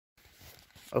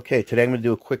Okay, today I'm going to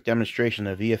do a quick demonstration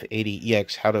of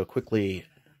VF80EX, how to quickly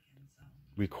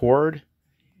record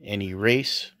and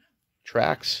erase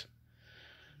tracks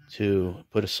to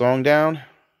put a song down.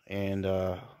 And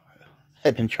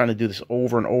I've been trying to do this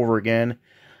over and over again.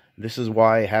 This is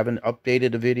why I haven't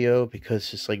updated a video,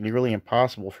 because it's like nearly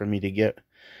impossible for me to get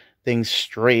things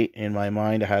straight in my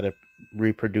mind, how to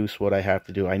reproduce what I have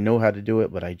to do. I know how to do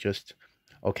it, but I just,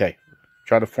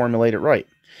 try to formulate it right.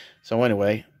 So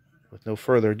anyway, with no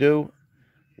further ado,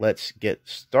 let's get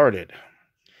started.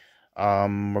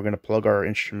 We're going to plug our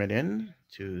instrument in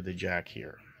to the jack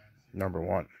here, number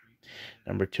one.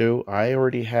 Number two, I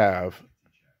already have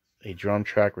a drum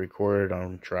track recorded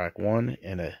on track 1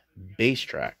 and a bass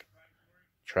track,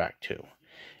 track 2.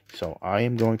 So I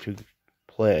am going to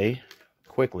play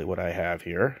quickly what I have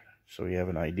here so you have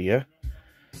an idea.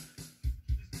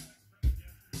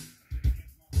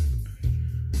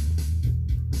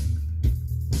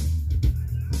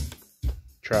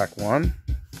 Track 1,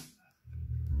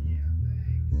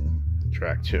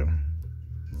 track 2.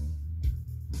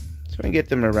 So we get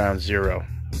them around 0.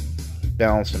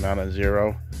 Balance them out on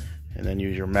 0, and then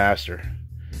use your master.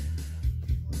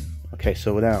 Okay,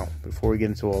 so now, before we get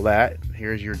into all that,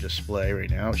 here's your display right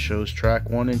now. It shows track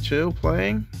 1 and 2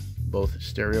 playing, both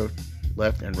stereo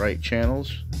left and right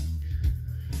channels.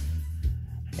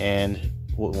 And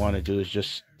what we want to do is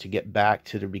just to get back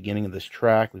to the beginning of this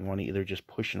track, we want to either just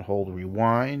push and hold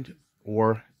rewind,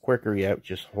 or quicker yet,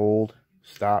 just hold,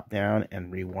 stop down,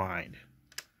 and rewind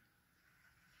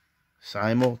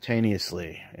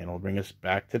simultaneously, and it'll bring us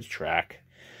back to the track.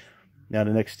 Now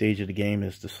the next stage of the game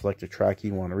is to select a track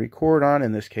you want to record on.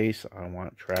 In this case, I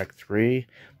want track 3.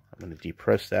 I'm going to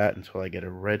depress that until I get a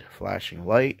red flashing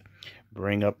light.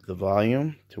 Bring up the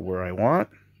volume to where I want.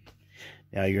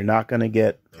 Now you're not going to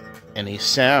get any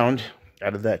sound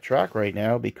out of that track right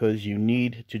now, because you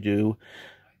need to do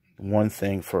one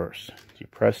thing first. You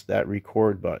press that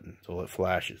record button until it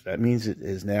flashes. That means it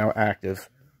is now active.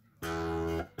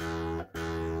 And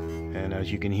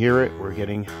as you can hear it, we're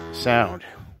getting sound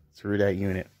through that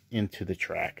unit into the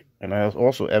track. And I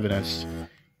also evidenced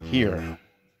here,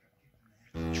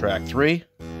 track 3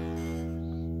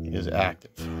 is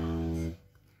active.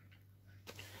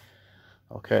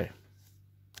 Okay.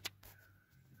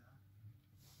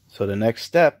 So the next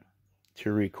step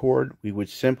to record, we would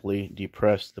simply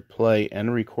depress the play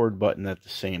and record button at the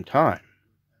same time.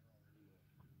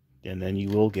 And then you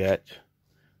will get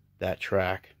that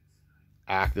track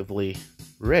actively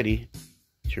ready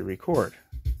to record.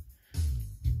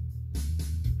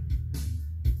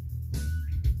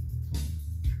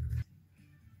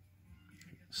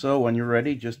 So when you're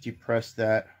ready, just depress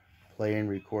that play and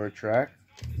record track.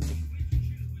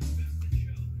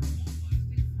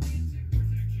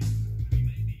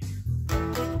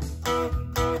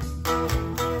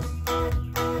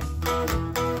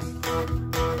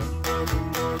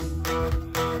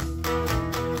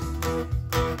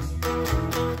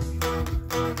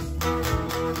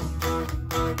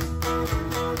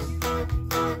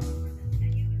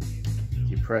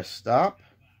 Press stop.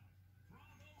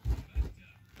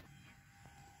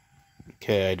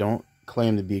 Okay, I don't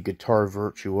claim to be a guitar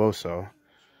virtuoso,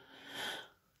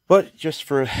 but just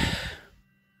for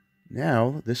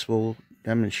now, this will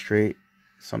demonstrate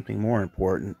something more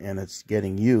important, and it's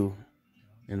getting you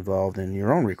involved in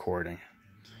your own recording.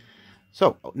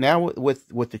 So now with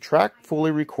the track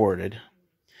fully recorded,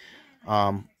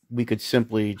 we could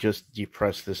simply just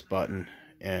depress this button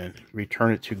and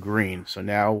return it to green. So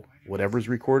now whatever's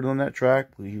recorded on that track,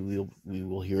 we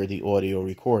will hear the audio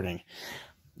recording.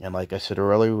 And like I said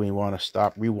earlier, we want to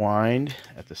stop rewind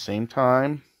at the same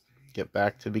time, get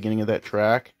back to the beginning of that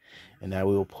track, and now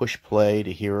we will push play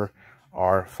to hear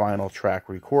our final track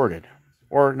recorded.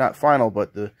 Or not final,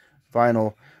 but the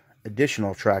final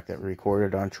additional track that we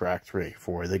recorded on track 3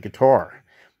 for the guitar.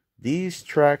 These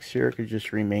tracks here could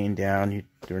just remain down.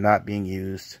 They're not being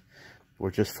used. We're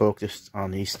just focused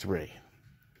on these 3.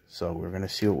 So we're going to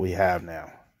see what we have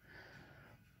now.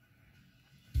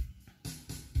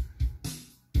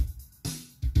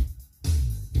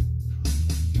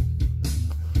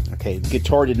 Okay, the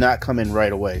guitar did not come in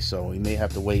right away, so we may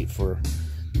have to wait for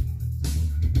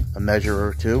a measure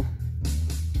or two.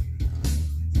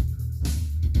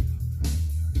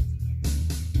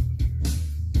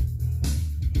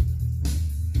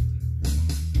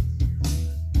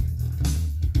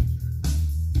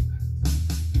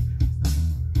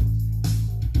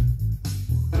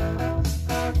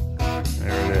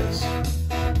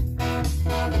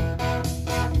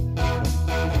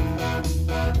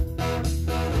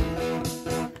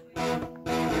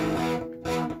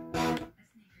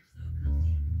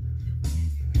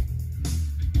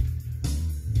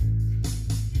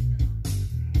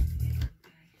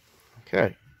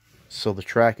 Okay, so the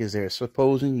track is there.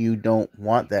 Supposing you don't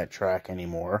want that track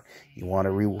anymore, you want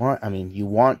to you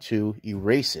want to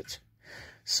erase it.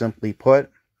 Simply put,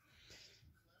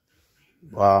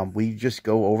 we just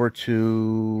go over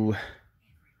to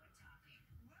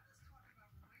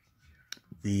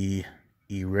the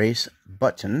erase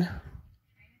button.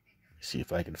 See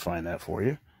if I can find that for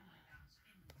you.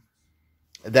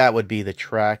 That would be the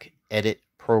track edit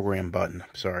program button.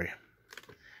 Sorry.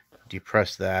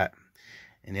 Depress that,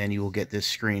 and then you will get this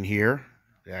screen here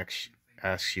that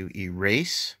asks you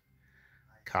erase,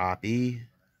 copy,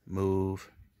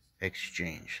 move,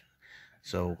 exchange.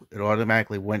 So it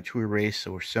automatically went to erase,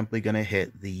 so we're simply going to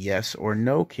hit the yes or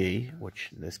no key, which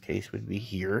in this case would be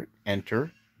here,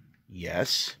 enter,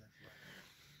 yes,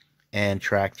 and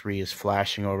track 3 is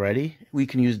flashing already. We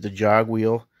can use the jog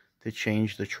wheel to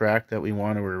change the track that we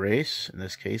want to erase. In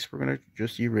this case, we're going to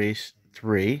just erase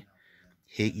 3,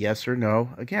 hit yes or no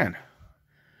again.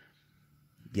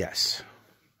 Yes.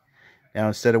 Now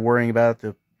instead of worrying about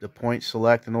the point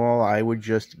select and all, I would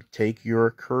just take your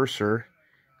cursor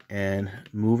and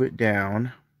move it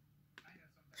down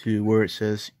to where it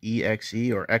says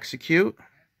EXE or execute,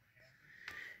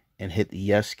 and hit the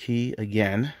yes key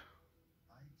again.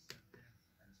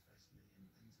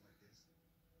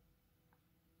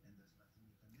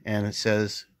 And it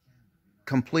says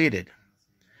completed.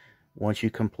 Once you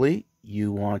complete,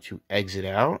 you want to exit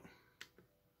out.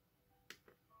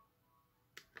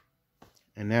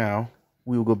 And now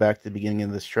we will go back to the beginning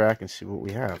of this track and see what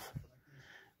we have.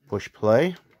 Push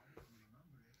play.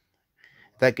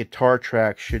 That guitar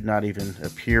track should not even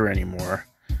appear anymore.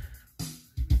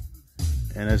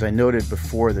 And as I noted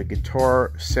before, the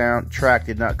guitar sound track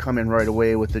did not come in right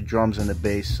away with the drums and the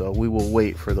bass, so we will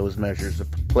wait for those measures to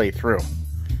play through.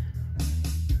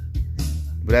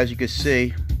 But as you can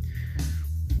see,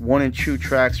 1 and 2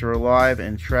 tracks are alive,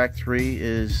 and track 3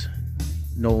 is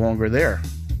no longer there.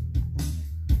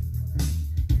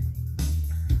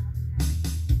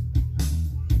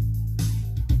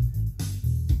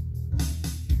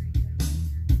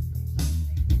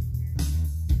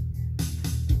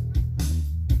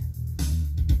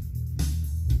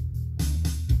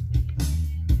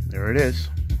 There it is,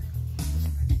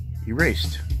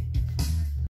 erased.